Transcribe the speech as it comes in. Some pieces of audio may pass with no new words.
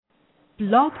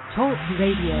Blog Talk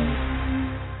Radio.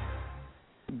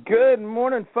 Good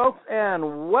morning, folks,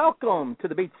 and welcome to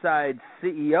the Beachside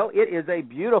CEO. It is a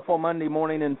beautiful Monday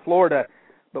morning in Florida,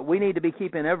 but we need to be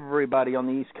keeping everybody on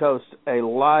the East Coast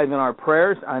alive in our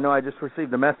prayers. I know I just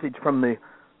received a message from the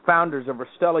founders of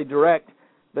Rastelli Direct.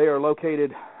 They are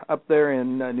located up there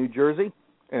in New Jersey,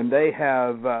 and they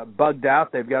have bugged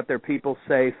out. They've got their people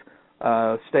safe,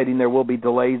 stating there will be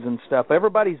delays and stuff.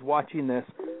 Everybody's watching this.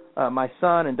 My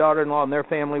son and daughter-in-law and their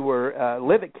family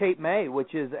live at Cape May,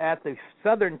 which is at the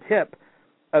southern tip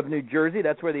of New Jersey.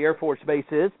 That's where the Air Force Base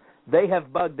is. They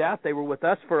have bugged out. They were with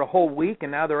us for a whole week,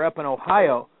 and now they're up in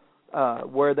Ohio,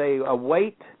 where they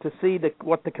await to see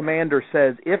what the commander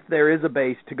says, if there is a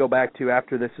base to go back to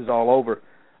after this is all over,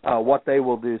 what they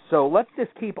will do. So let's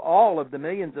just keep all of the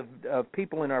millions of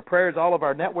people in our prayers, all of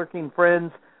our networking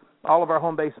friends, all of our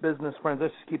home-based business friends.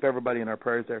 Let's just keep everybody in our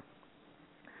prayers there.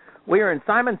 We are in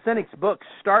Simon Sinek's book,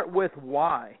 Start With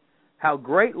Why, How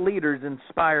Great Leaders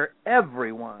Inspire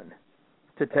Everyone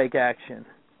to Take Action.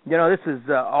 You know, this is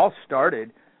all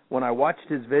started when I watched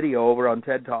his video over on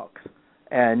TED Talks,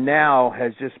 and now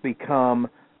has just become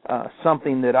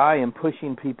something that I am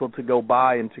pushing people to go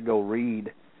buy and to go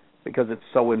read because it's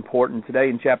so important. Today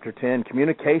in Chapter 10,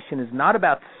 communication is not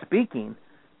about speaking,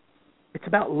 it's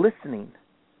about listening.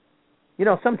 You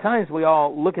know, sometimes we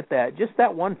all look at that, just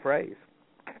that one phrase.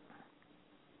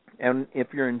 And if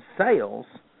you're in sales,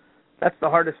 that's the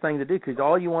hardest thing to do because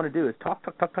all you want to do is talk.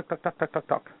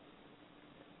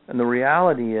 And the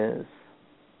reality is,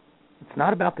 it's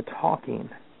not about the talking.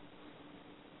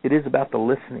 It is about the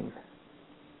listening.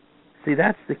 See,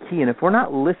 that's the key. And if we're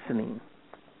not listening,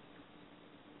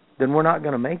 then we're not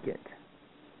going to make it.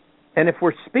 And if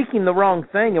we're speaking the wrong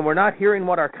thing and we're not hearing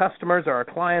what our customers or our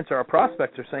clients or our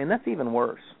prospects are saying, that's even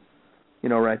worse, you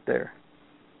know, right there.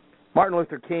 Martin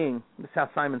Luther King, this is how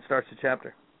Simon starts the chapter.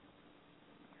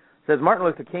 It says, Martin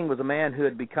Luther King was a man who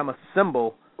had become a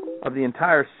symbol of the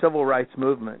entire civil rights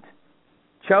movement.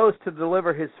 Chose to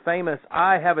deliver his famous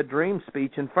I Have a Dream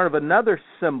speech in front of another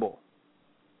symbol,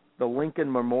 the Lincoln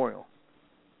Memorial.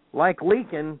 Like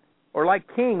King,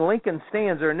 Lincoln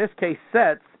stands, or in this case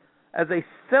sets, as a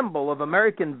symbol of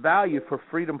American value for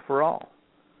freedom for all.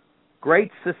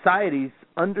 Great societies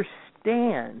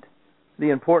understand the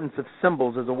importance of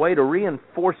symbols as a way to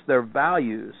reinforce their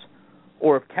values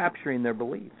or of capturing their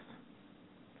beliefs.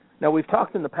 Now, we've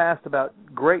talked in the past about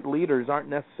great leaders aren't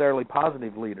necessarily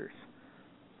positive leaders.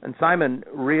 And Simon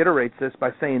reiterates this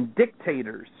by saying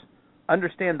dictators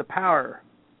understand the power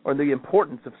or the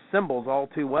importance of symbols all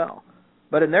too well.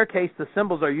 But in their case, the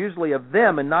symbols are usually of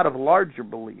them and not of larger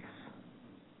beliefs.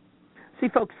 See,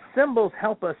 folks, symbols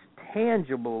help us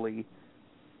tangibly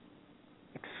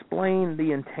explain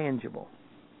the intangible.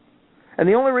 And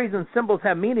the only reason symbols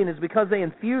have meaning is because they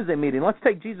infuse a meaning. Let's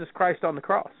take Jesus Christ on the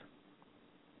cross.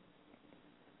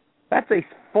 That's a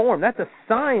form, that's a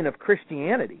sign of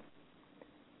Christianity.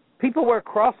 People wear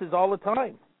crosses all the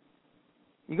time.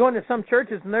 You go into some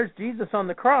churches and there's Jesus on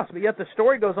the cross, but yet the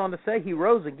story goes on to say he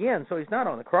rose again, so he's not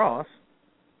on the cross.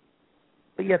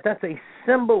 But yet that's a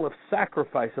symbol of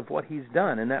sacrifice of what he's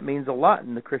done, and that means a lot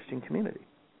in the Christian community.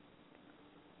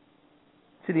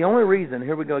 See, the only reason,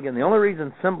 here we go again, the only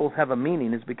reason symbols have a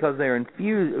meaning is because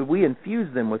we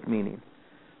infuse them with meaning.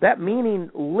 That meaning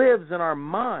lives in our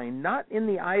mind, not in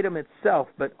the item itself,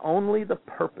 but only the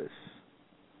purpose.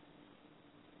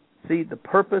 See, the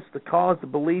purpose, the cause, the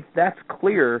belief, that's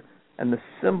clear, and the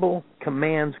symbol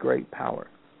commands great power.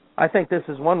 I think this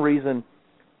is one reason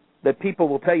that people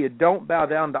will tell you, don't bow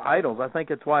down to idols. I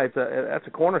think it's why that's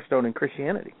a cornerstone in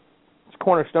Christianity. It's a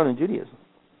cornerstone in Judaism.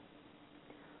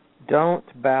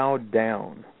 Don't bow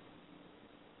down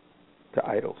to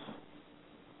idols.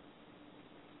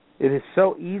 It is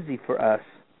so easy for us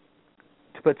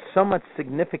to put so much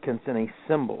significance in a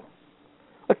symbol.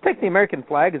 Let's take the American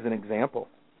flag as an example.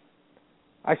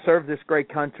 I serve this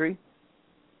great country,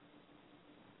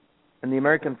 and the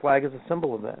American flag is a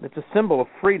symbol of that. It's a symbol of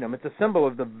freedom. It's a symbol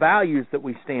of the values that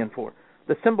we stand for,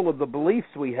 the symbol of the beliefs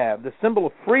we have, the symbol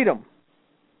of freedom.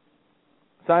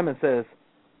 Simon says,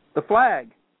 the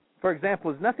flag, for example,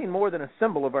 is nothing more than a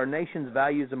symbol of our nation's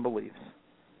values and beliefs.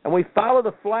 And we follow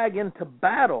the flag into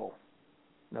battle.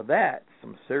 Now that's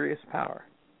some serious power.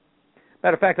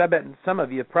 Matter of fact, I bet some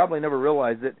of you have probably never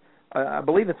realized it. I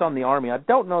believe it's on the Army. I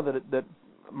don't know that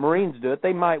Marines do it.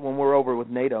 They might when we're over with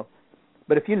NATO.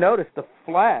 But if you notice, the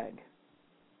flag,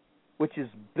 which is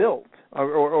built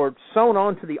or sewn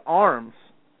onto the arms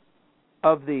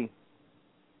of the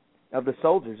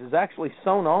soldiers, is actually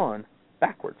sewn on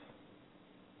backwards.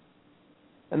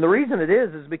 And the reason it is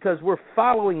because we're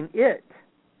following it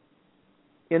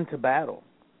into battle.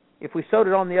 If we sewed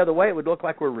it on the other way, it would look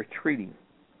like we're retreating.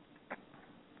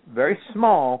 Very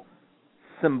small,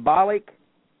 symbolic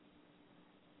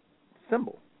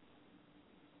symbol,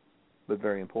 but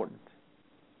very important.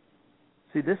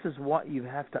 See, this is what you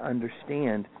have to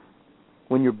understand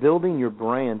when you're building your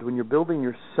brand, when you're building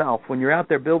yourself, when you're out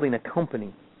there building a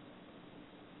company.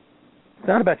 It's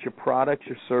not about your products,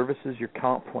 your services, your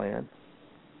comp plan.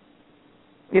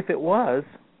 If it was,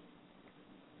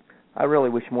 I really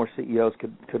wish more CEOs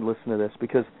could listen to this,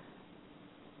 because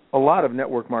a lot of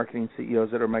network marketing CEOs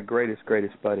that are my greatest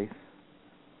buddies,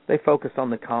 they focus on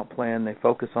the comp plan, they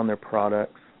focus on their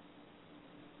products.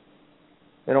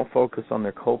 They don't focus on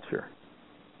their culture.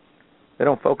 They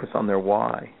don't focus on their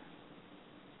why.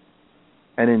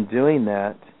 And in doing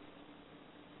that,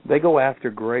 they go after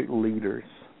great leaders.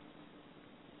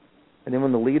 And then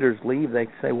when the leaders leave, they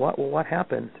say, what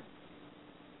happened?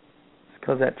 It's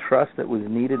because that trust that was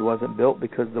needed wasn't built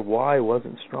because the why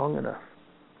wasn't strong enough.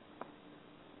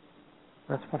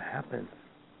 That's what happens.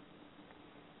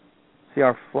 See,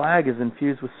 our flag is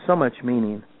infused with so much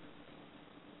meaning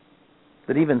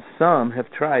that even some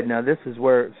have tried. Now, this is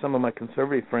where some of my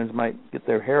conservative friends might get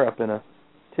their hair up in a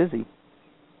tizzy.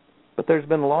 But there's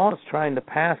been laws trying to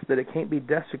pass that it can't be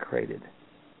desecrated.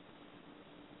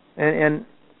 And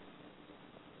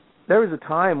there was a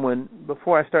time when,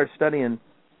 before I started studying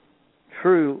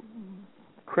true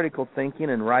critical thinking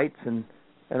and rights and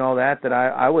all that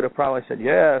I would have probably said,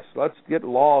 yes, let's get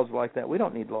laws like that. We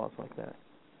don't need laws like that.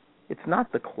 It's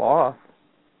not the cloth.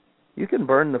 You can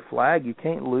burn the flag. You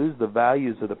can't lose the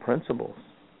values of the principles.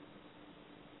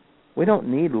 We don't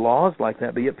need laws like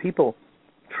that, but yet people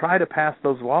try to pass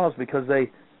those laws because they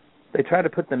try to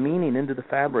put the meaning into the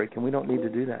fabric, and we don't need to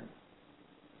do that.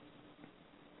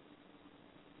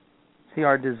 See,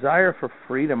 our desire for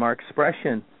freedom, our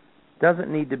expression, doesn't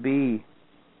need to be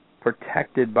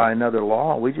protected by another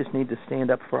law. We just need to stand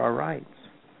up for our rights.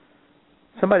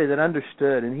 Somebody that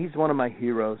understood, and he's one of my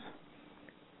heroes,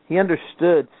 he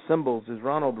understood symbols as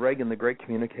Ronald Reagan, the great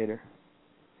communicator.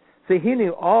 See, he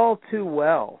knew all too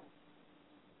well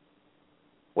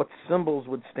what symbols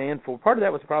would stand for. Part of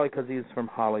that was probably because he was from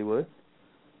Hollywood.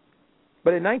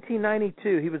 But in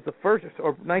 1982, he was the first,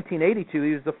 or 1982,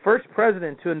 he was the first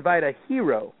president to invite a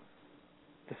hero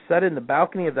to sit in the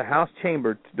balcony of the House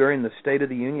chamber during the State of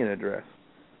the Union address.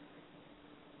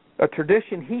 A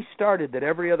tradition he started that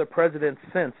every other president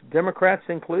since, Democrats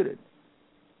included,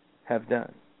 have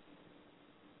done.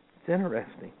 It's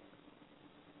interesting.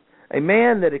 A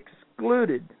man that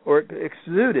exuded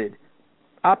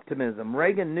optimism.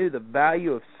 Reagan knew the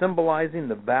value of symbolizing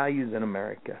the values in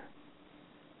America.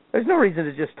 There's no reason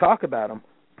to just talk about them.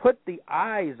 Put the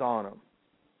eyes on them.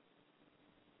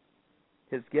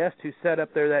 His guest who sat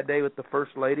up there that day with the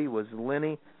First Lady was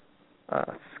Lenny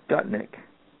Skutnik,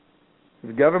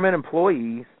 a government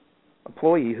employee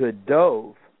who had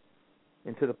dove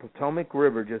into the Potomac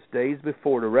River just days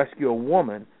before to rescue a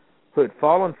woman who had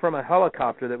fallen from a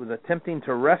helicopter that was attempting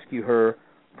to rescue her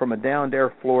from a downed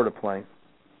Air Florida plane.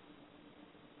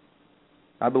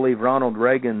 I believe Ronald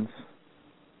Reagan's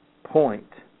point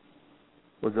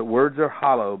was that words are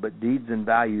hollow, but deeds and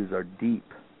values are deep.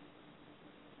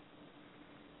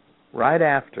 Right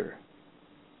after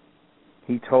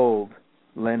he told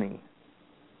Lenny,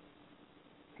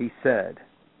 he said,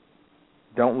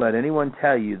 "Don't let anyone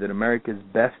tell you that America's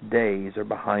best days are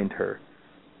behind her,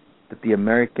 that the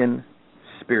American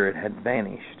spirit had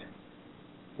vanished.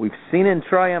 We've seen it in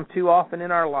triumph too often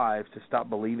in our lives to stop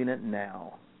believing it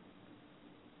now."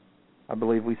 I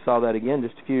believe we saw that again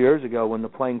just a few years ago when the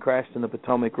plane crashed in the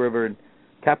Potomac River and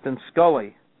Captain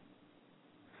Scully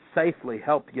safely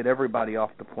helped get everybody off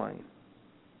the plane.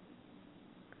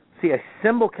 See, a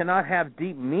symbol cannot have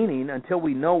deep meaning until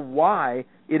we know why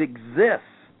it exists.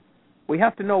 We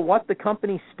have to know what the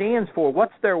company stands for.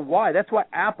 What's their why? That's why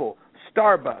Apple,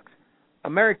 Starbucks,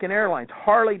 American Airlines,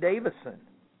 Harley-Davidson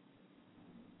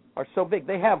are so big.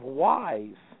 They have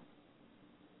whys.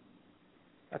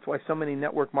 That's why so many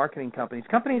network marketing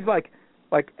companies like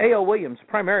A.L. Williams,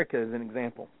 Primerica is an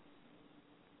example,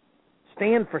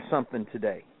 stand for something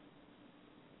today.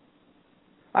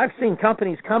 I've seen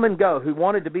companies come and go who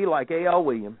wanted to be like A.L.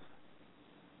 Williams,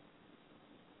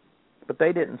 but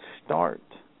they didn't start.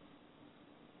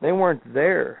 They weren't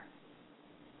there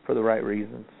for the right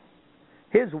reasons.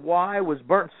 His why was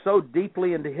burnt so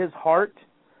deeply into his heart,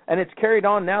 and it's carried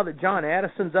on now that John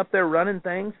Addison's up there running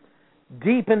things,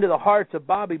 deep into the hearts of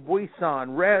Bobby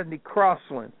Buisson, Randy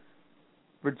Crossland,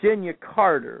 Virginia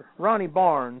Carter, Ronnie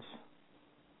Barnes,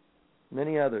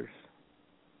 many others.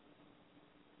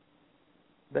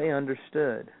 They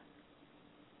understood.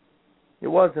 It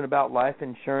wasn't about life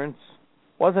insurance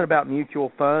wasn't about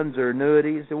mutual funds or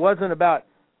annuities. It wasn't about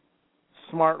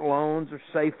smart loans or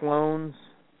safe loans.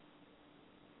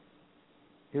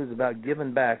 It was about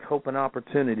giving back hope and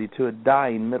opportunity to a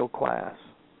dying middle class.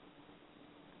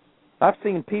 I've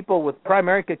seen people with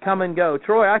Primerica come and go.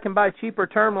 Troy, I can buy cheaper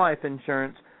term life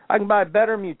insurance. I can buy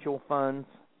better mutual funds.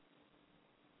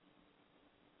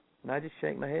 And I just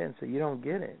shake my head and say, you don't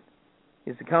get it.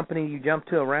 Is the company you jumped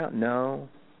to around? No.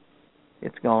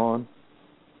 It's gone.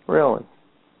 Really.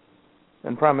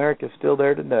 And Primerica's still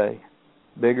there today,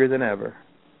 bigger than ever.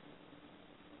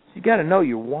 So you got to know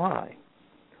your why.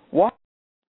 Why?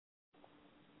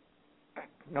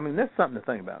 I mean, that's something to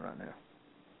think about right now.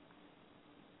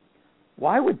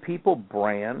 Why would people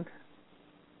brand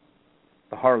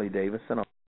the Harley Davidson?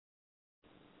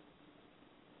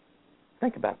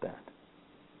 Think about that.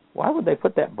 Why would they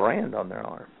put that brand on their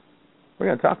arm? We're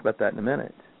going to talk about that in a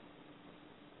minute.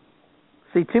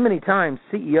 See, too many times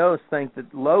CEOs think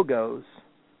that logos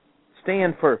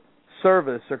stand for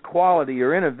service or quality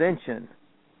or intervention.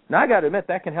 Now, I got to admit,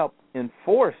 that can help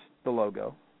enforce the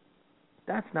logo.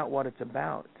 That's not what it's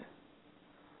about.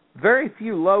 Very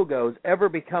few logos ever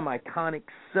become iconic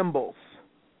symbols,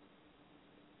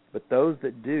 but those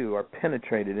that do are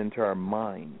penetrated into our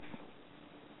minds.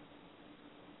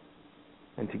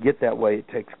 And to get that way, it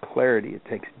takes clarity, it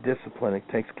takes discipline, it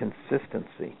takes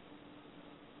consistency.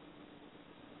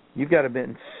 You've got to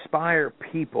inspire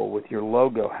people with your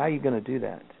logo. How are you going to do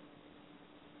that?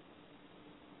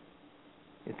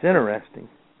 It's interesting.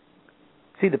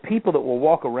 See, the people that will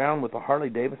walk around with a Harley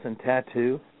Davidson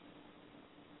tattoo,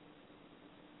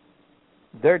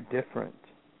 they're different.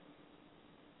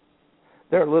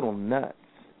 They're a little nuts.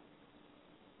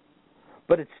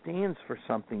 But it stands for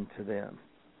something to them.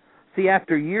 See,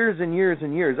 after years and years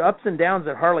and years, ups and downs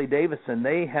at Harley Davidson,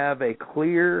 they have a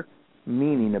clear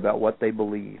meaning about what they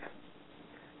believe.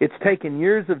 It's taken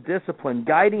years of discipline,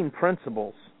 guiding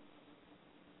principles,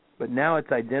 but now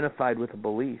it's identified with a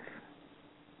belief.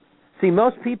 See,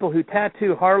 most people who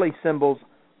tattoo Harley symbols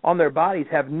on their bodies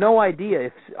have no idea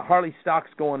if Harley stock's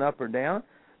going up or down.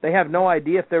 They have no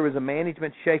idea if there was a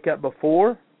management shakeup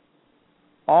before.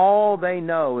 All they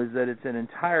know is that it's an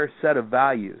entire set of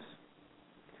values.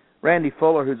 Randy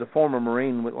Fuller, who's a former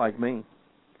Marine like me,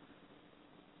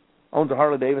 owns a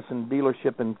Harley Davidson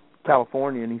dealership in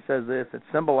California, and he says this: it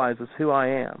symbolizes who I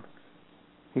am.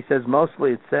 He says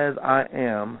mostly it says I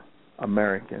am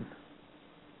American.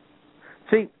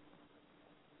 See,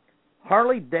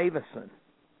 Harley Davidson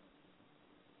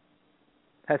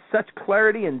has such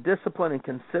clarity and discipline and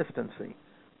consistency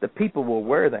that people will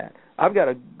wear that. I've got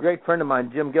a great friend of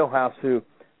mine, Jim Gilhouse, who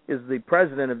is the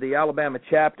president of the Alabama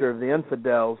chapter of the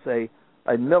Infidels,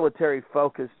 a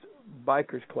military-focused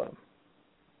bikers club.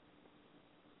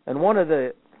 And one of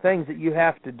the things that you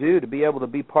have to do to be able to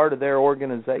be part of their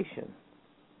organization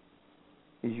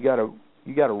is you got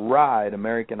to ride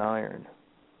American iron.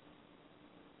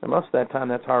 And most of that time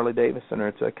that's Harley Davidson, or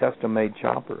it's a custom-made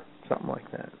chopper, something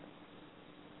like that.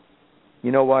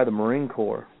 You know why the Marine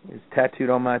Corps is tattooed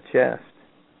on my chest?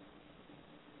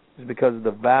 It's because of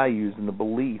the values and the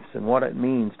beliefs and what it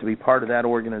means to be part of that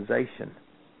organization.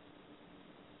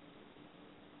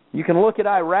 You can look at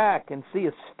Iraq and see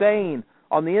a stain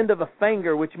on the end of a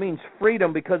finger, which means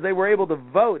freedom, because they were able to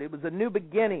vote. It was a new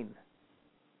beginning.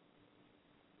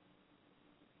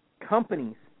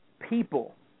 Companies,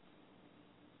 people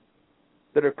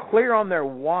that are clear on their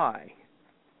why,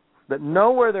 that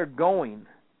know where they're going,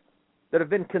 that have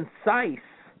been concise,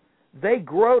 they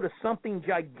grow to something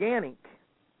gigantic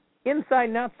inside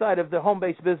and outside of the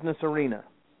home-based business arena.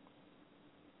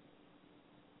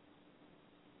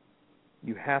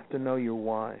 You have to know your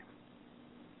why.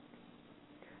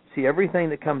 See, everything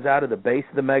that comes out of the base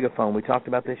of the megaphone, we talked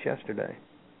about this yesterday,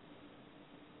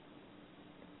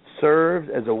 serves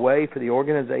as a way for the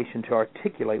organization to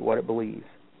articulate what it believes.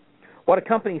 What a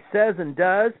company says and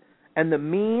does, and the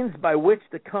means by which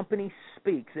the company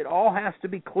speaks. It all has to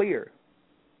be clear.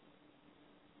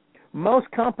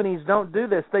 Most companies don't do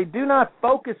this. They do not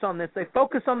focus on this. They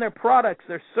focus on their products,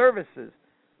 their services,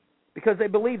 because they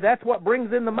believe that's what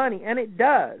brings in the money, and it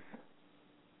does.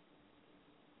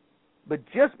 But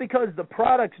just because the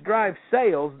products drive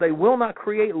sales, they will not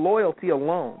create loyalty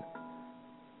alone.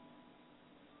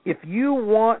 If you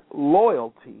want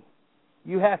loyalty,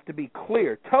 you have to be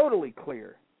clear, totally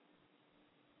clear,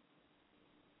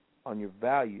 on your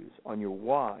values, on your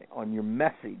why, on your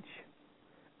message.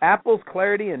 Apple's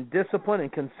clarity and discipline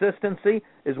and consistency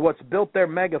is what's built their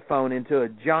megaphone into a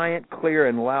giant, clear,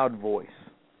 and loud voice.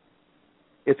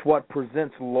 It's what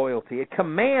presents loyalty. It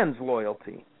commands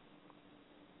loyalty.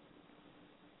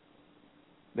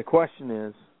 The question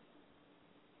is,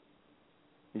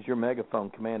 Is your megaphone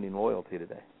commanding loyalty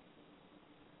today?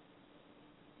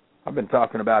 I've been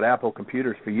talking about Apple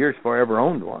computers for years before I ever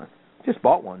owned one. Just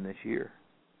bought one this year.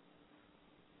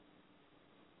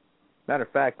 Matter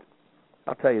of fact,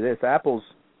 I'll tell you this, Apple's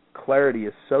clarity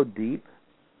is so deep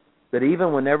that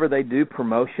even whenever they do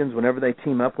promotions, whenever they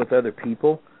team up with other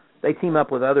people, they team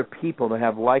up with other people that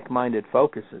have like-minded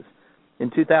focuses.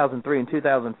 In 2003 and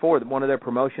 2004, one of their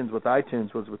promotions with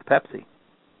iTunes was with Pepsi,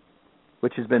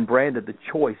 which has been branded the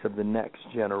choice of the next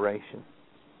generation.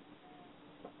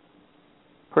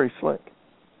 Pretty slick.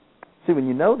 See, when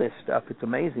you know this stuff, it's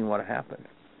amazing what happens.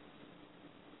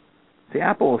 See,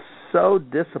 Apple is so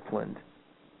disciplined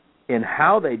in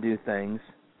how they do things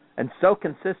and so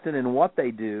consistent in what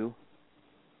they do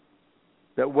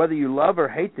that whether you love or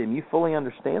hate them, you fully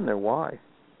understand their why.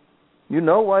 You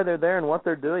know why they're there and what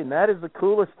they're doing. That is the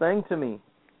coolest thing to me.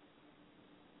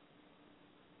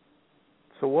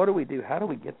 So what do we do? How do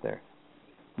we get there?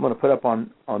 I'm going to put up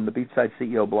on the Beachside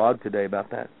CEO blog today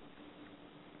about that.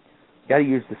 Got to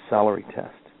use the celery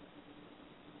test.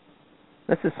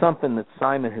 This is something that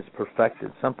Simon has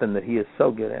perfected, something that he is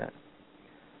so good at.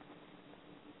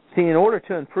 See, in order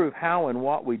to improve how and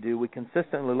what we do, we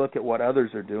consistently look at what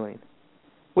others are doing.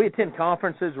 We attend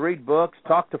conferences, read books,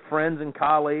 talk to friends and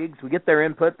colleagues. We get their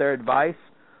input, their advice.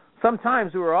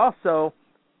 Sometimes we are also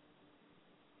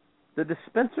the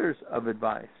dispensers of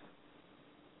advice.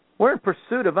 We're in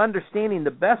pursuit of understanding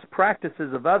the best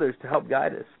practices of others to help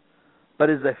guide us. But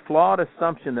it's a flawed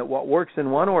assumption that what works in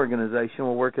one organization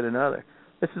will work at another.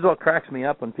 This is what cracks me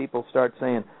up when people start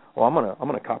saying, "Well, I'm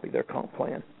gonna copy their comp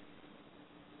plan."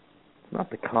 It's not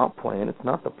the comp plan. It's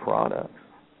not the products.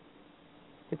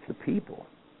 It's the people.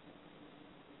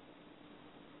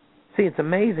 See, it's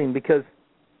amazing because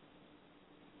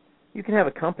you can have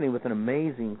a company with an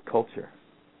amazing culture.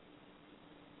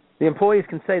 The employees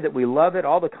can say that we love it.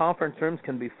 All the conference rooms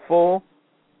can be full.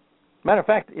 Matter of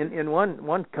fact, in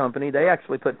one company, they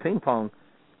actually put ping pong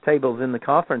tables in the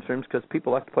conference rooms because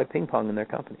people like to play ping pong in their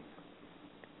company.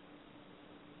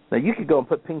 Now, you could go and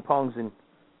put ping pong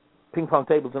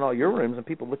tables in all your rooms, and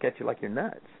people look at you like you're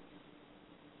nuts.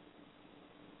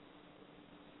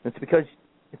 It's because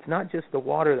it's not just the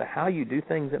water, the how you do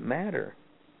things that matter.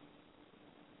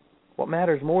 What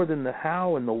matters more than the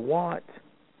how and the what,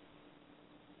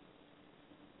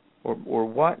 or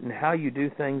what and how you do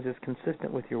things is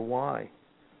consistent with your why.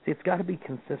 See, it's got to be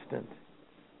consistent.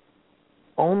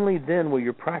 Only then will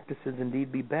your practices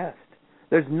indeed be best.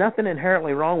 There's nothing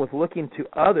inherently wrong with looking to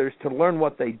others to learn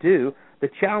what they do. The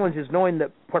challenge is knowing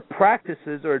that what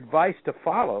practices or advice to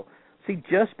follow. See,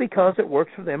 just because it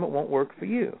works for them, it won't work for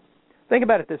you. Think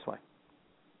about it this way.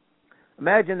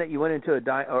 Imagine that you went into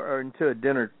into a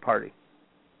dinner party.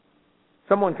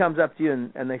 Someone comes up to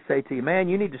you and they say to you, "Man,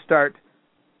 you need to start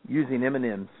using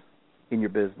M&Ms in your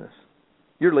business.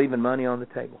 You're leaving money on the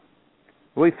table.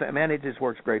 Man, it just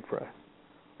works great for us."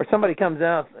 Or somebody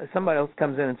else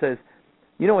comes in and says,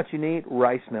 "You know what you need?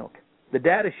 Rice milk. The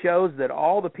data shows that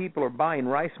all the people are buying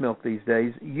rice milk these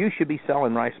days. You should be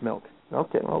selling rice milk."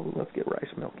 Okay, well, let's get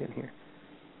rice milk in here.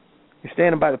 You're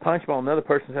standing by the punch bowl, and another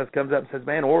person comes up and says,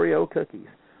 "Man, Oreo cookies.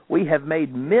 We have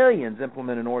made millions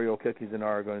implementing Oreo cookies in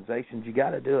our organizations. You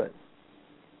got to do it."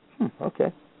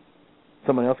 Okay.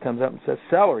 Someone else comes up and says,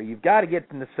 "Celery. You've got to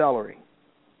get into celery."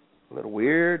 A little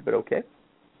weird, but okay.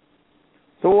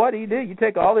 So what do? You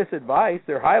take all this advice.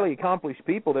 They're highly accomplished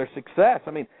people. They're success.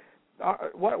 I mean,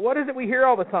 what is it we hear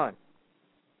all the time?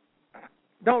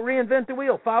 Don't reinvent the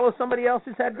wheel. Follow somebody else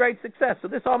who's had great success. So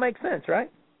this all makes sense,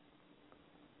 right?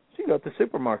 So you go to the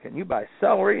supermarket and you buy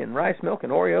celery and rice milk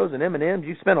and Oreos and M&Ms.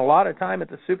 You spend a lot of time at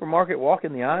the supermarket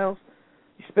walking the aisles.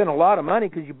 You spend a lot of money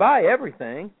because you buy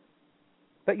everything,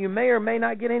 but you may or may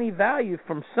not get any value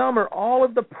from some or all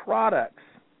of the products.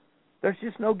 There's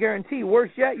just no guarantee. Worse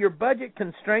yet, your budget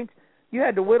constraints, you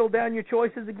had to whittle down your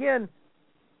choices again.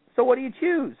 So what do you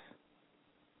choose?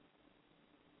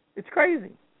 It's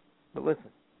crazy. But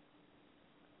listen,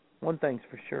 one thing's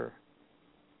for sure.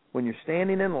 When you're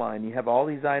standing in line, you have all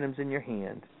these items in your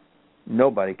hand,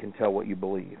 nobody can tell what you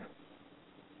believe.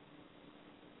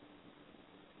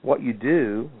 What you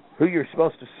do, who you're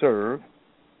supposed to serve,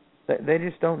 they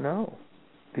just don't know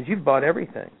because you've bought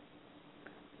everything.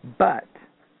 But,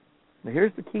 now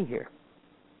here's the key here.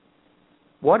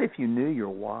 What if you knew your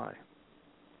why?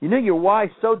 You knew your why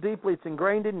so deeply it's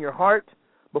ingrained in your heart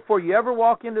before you ever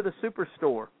walk into the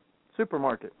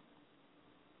supermarket.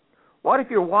 What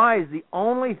if your why is the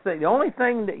only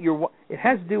thing that it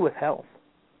has to do with health?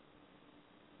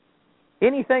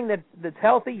 Anything that's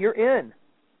healthy, you're in.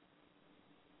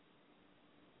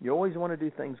 You always want to do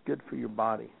things good for your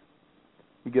body.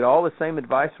 You get all the same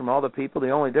advice from all the people.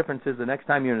 The only difference is the next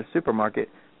time you're in a supermarket,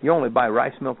 you only buy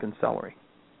rice, milk, and celery.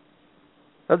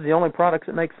 Those are the only products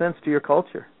that make sense to your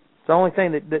culture. It's the only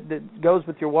thing that goes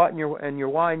with your what and your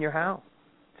why and your how.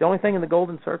 It's the only thing in the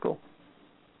golden circle.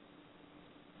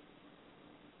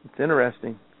 It's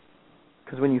interesting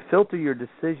because when you filter your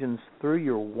decisions through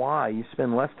your why, you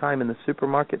spend less time in the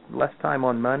supermarket, less time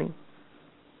on money.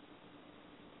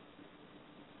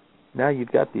 Now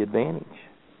you've got the advantage.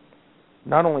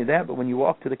 Not only that, but when you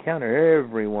walk to the counter,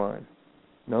 everyone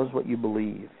knows what you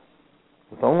believe.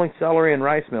 With only celery and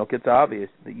rice milk, it's obvious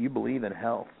that you believe in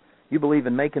health. You believe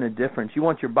in making a difference. You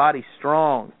want your body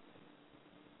strong.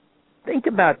 Think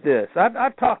about this.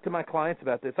 I've talked to my clients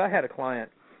about this. I had a client.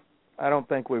 I don't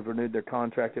think we've renewed their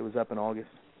contract. It was up in August.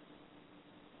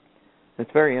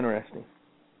 It's very interesting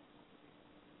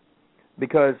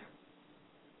because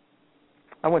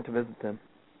I went to visit them.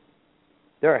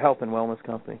 They're a health and wellness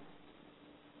company.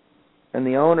 And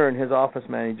the owner and his office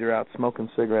manager out smoking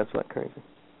cigarettes like crazy.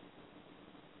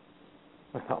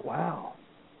 I thought, wow.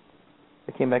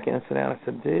 I came back in and sat down. I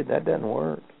said, dude, that doesn't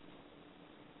work.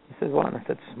 He says, what? And I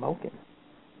said, smoking.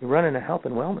 You're running a health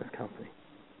and wellness company.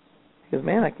 He goes,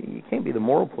 man, you can't be the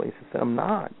moral police. I said, I'm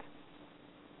not.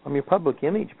 I'm your public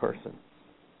image person.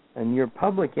 And your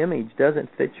public image doesn't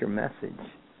fit your message.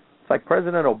 It's like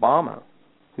President Obama,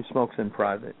 who smokes in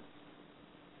private.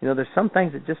 You know, there's some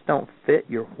things that just don't fit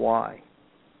your why.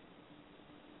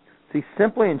 See,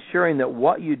 simply ensuring that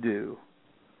what you do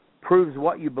proves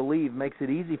what you believe makes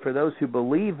it easy for those who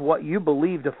believe what you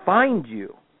believe to find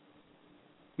you.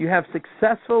 You have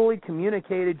successfully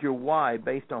communicated your why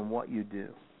based on what you do.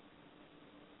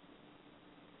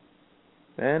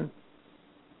 And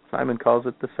Simon calls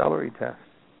it the celery test.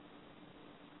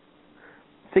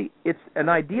 See, it's an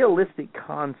idealistic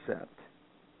concept.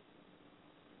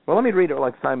 Well, let me read it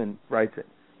like Simon writes it.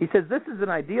 He says, this is an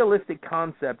idealistic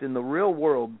concept in the real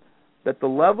world that the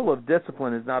level of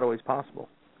discipline is not always possible.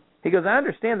 He goes, I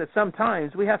understand that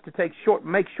sometimes we have to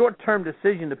make short-term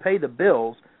decisions to pay the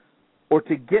bills or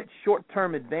to get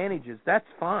short-term advantages. That's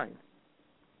fine.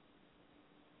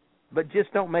 But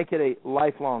just don't make it a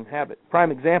lifelong habit.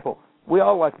 Prime example, we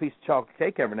all like a piece of chocolate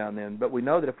cake every now and then, but we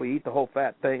know that if we eat the whole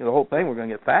thing, we're going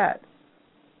to get fat.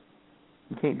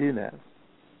 You can't do that.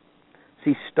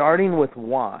 See, starting with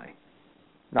why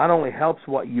not only helps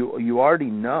what you already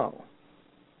know,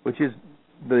 which is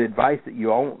the advice that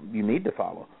you need to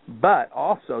follow, but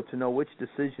also to know which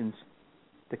decisions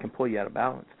that can pull you out of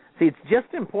balance. See, it's just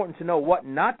as important to know what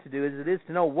not to do as it is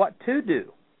to know what to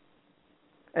do.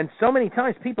 And so many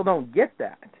times people don't get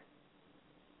that.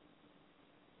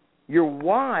 Your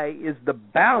why is the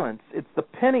balance. It's the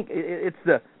penny. It's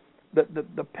the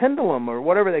pendulum or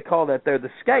whatever they call that there. The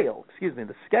scale.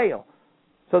 The scale,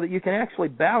 so that you can actually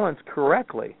balance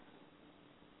correctly.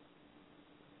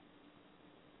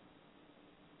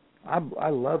 I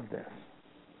love this.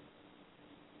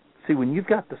 See, when you've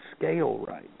got the scale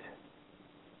right,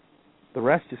 the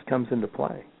rest just comes into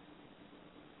play.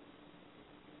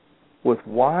 With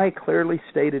why clearly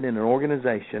stated in an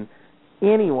organization,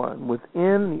 anyone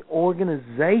within the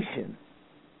organization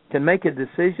can make a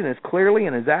decision as clearly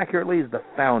and as accurately as the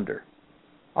founder.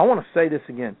 I want to say this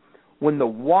again. When the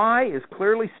why is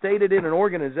clearly stated in an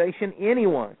organization,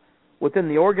 anyone within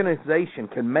the organization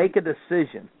can make a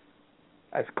decision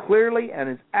as clearly and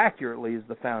as accurately as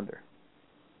the founder.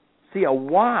 See, a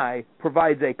why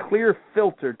provides a clear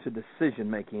filter to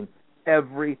decision-making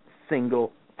every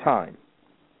single time.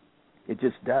 It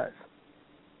just does.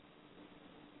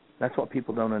 That's what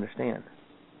people don't understand.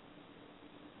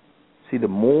 See, the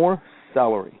more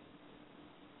celery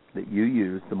that you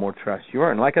use, the more trust you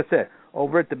earn. Like I said,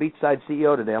 over at the Beachside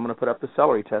CEO today, I'm going to put up the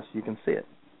celery test so you can see it.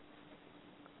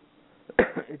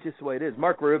 It's just the way it is.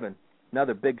 Mark Rubin,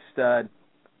 another big stud,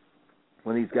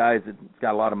 one of these guys that's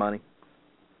got a lot of money.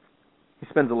 He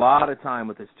spends a lot of time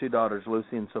with his two daughters,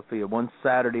 Lucy and Sophia. One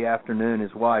Saturday afternoon,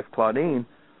 his wife, Claudine,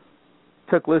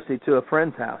 took Lucy to a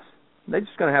friend's house. They're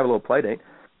just going to have a little play date.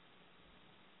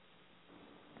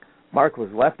 Mark was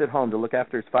left at home to look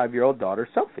after his 5-year-old daughter,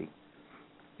 Sophie.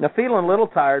 Now, feeling a little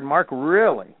tired, Mark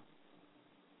really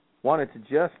wanted to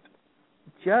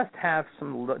just have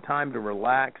some time to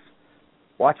relax,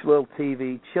 watch a little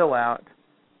TV, chill out.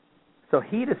 So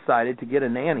he decided to get a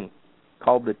nanny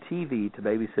called the TV to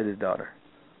babysit his daughter.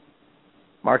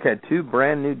 Mark had 2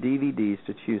 brand new DVDs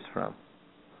to choose from.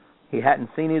 He hadn't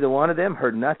seen either one of them,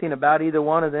 heard nothing about either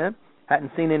one of them,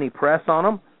 hadn't seen any press on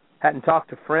them, hadn't talked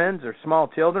to friends or small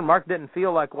children. Mark didn't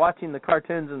feel like watching the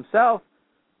cartoons himself.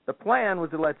 The plan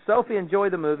was to let Sophie enjoy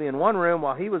the movie in one room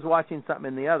while he was watching something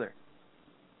in the other.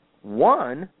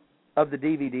 One of the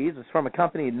DVDs was from a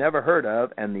company he'd never heard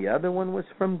of, and the other one was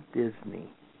from Disney.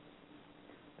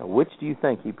 Now, which do you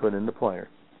think he put in the player?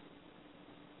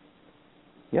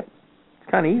 Yep.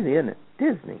 It's kind of easy, isn't it?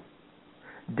 Disney.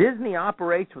 Disney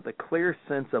operates with a clear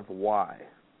sense of why.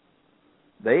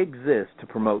 They exist to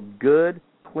promote good,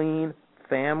 clean,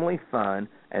 family fun,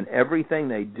 and everything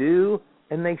they do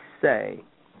and they say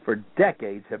for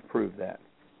decades have proved that.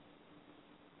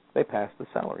 They passed the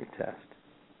celery test.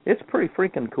 It's pretty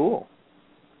freaking cool.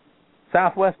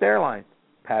 Southwest Airlines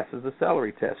passes the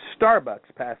celery test.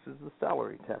 Starbucks passes the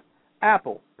celery test.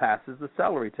 Apple passes the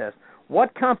celery test.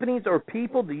 What companies or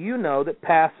people do you know that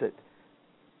pass it?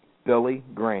 Billy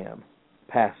Graham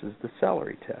passes the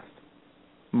celery test.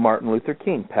 Martin Luther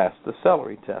King passed the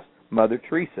celery test. Mother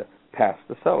Teresa passed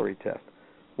the celery test.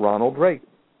 Ronald Reagan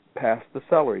passed the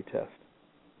celery test.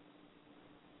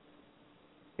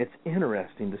 It's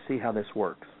interesting to see how this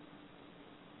works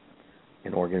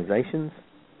in organizations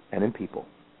and in people.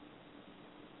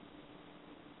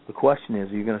 The question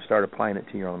is, are you going to start applying it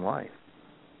to your own life?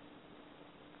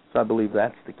 So I believe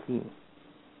that's the key.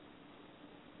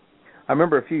 I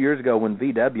remember a few years ago when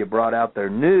VW brought out their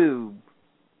new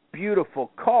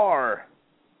beautiful car.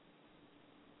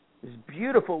 It was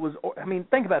beautiful.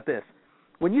 Think about this.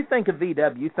 When you think of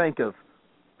VW, you think of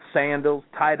sandals,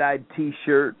 tie-dyed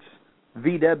T-shirts,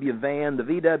 VW van, the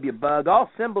VW Bug, all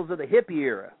symbols of the hippie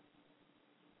era.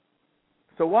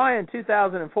 So why in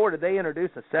 2004 did they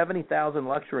introduce a $70,000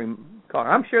 luxury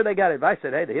car? I'm sure they got advice,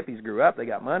 said, hey, the hippies grew up, they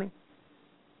got money.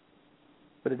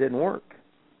 But it didn't work.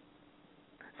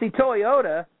 See,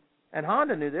 Toyota and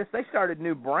Honda knew this. They started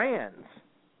new brands.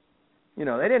 They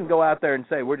didn't go out there and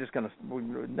say, we're just going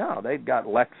to... No, they got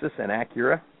Lexus and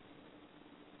Acura.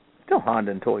 Still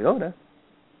Honda and Toyota.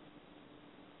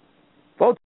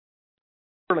 Both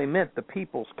really meant the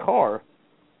people's car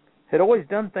had always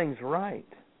done things right.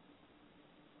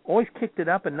 Always kicked it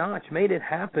up a notch, made it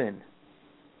happen.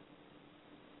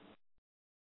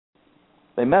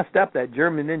 They messed up that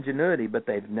German ingenuity, but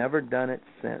they've never done it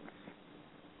since.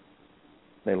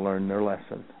 They learned their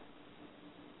lesson.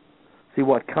 See,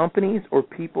 what companies or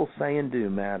people say and do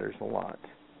matters a lot.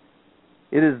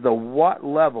 It is the what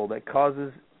level that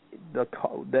causes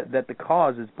that the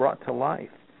cause is brought to life.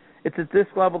 It's at this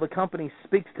level the company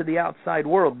speaks to the outside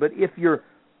world. But if your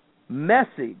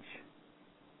message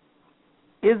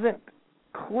isn't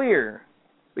clear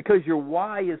because your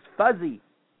why is fuzzy,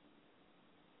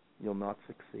 you'll not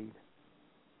succeed.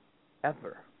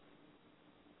 Ever.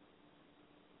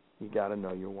 You got to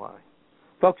know your why.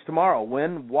 Folks, tomorrow,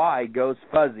 when why goes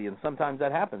fuzzy, and sometimes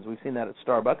that happens. We've seen that at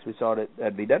Starbucks. We saw it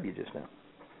at VW just now.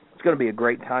 It's going to be a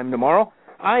great time tomorrow.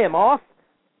 I am off.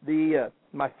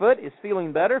 My foot is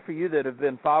feeling better for you that have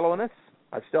been following us.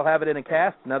 I still have it in a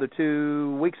cast. Another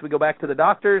 2 weeks we go back to the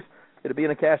doctors. It'll be in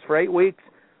a cast for 8 weeks.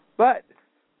 But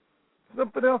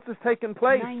something else has taken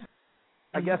place.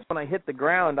 I guess when I hit the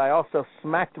ground, I also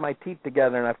smacked my teeth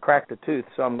together and I've cracked a tooth,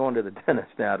 so I'm going to the dentist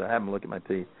now to have him look at my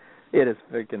teeth. It has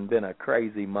freaking been a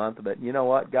crazy month, but you know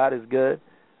what? God is good.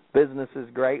 Business is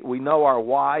great. We know our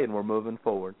why, and we're moving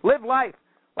forward. Live life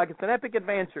like it's an epic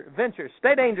adventure.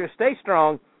 Stay dangerous, stay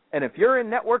strong, and if you're in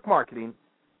network marketing,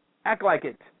 act like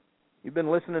it. You've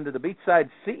been listening to the Beachside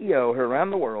CEO here around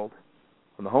the world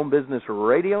on the Home Business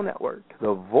Radio Network,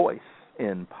 the voice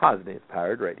in positive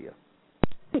powered radio.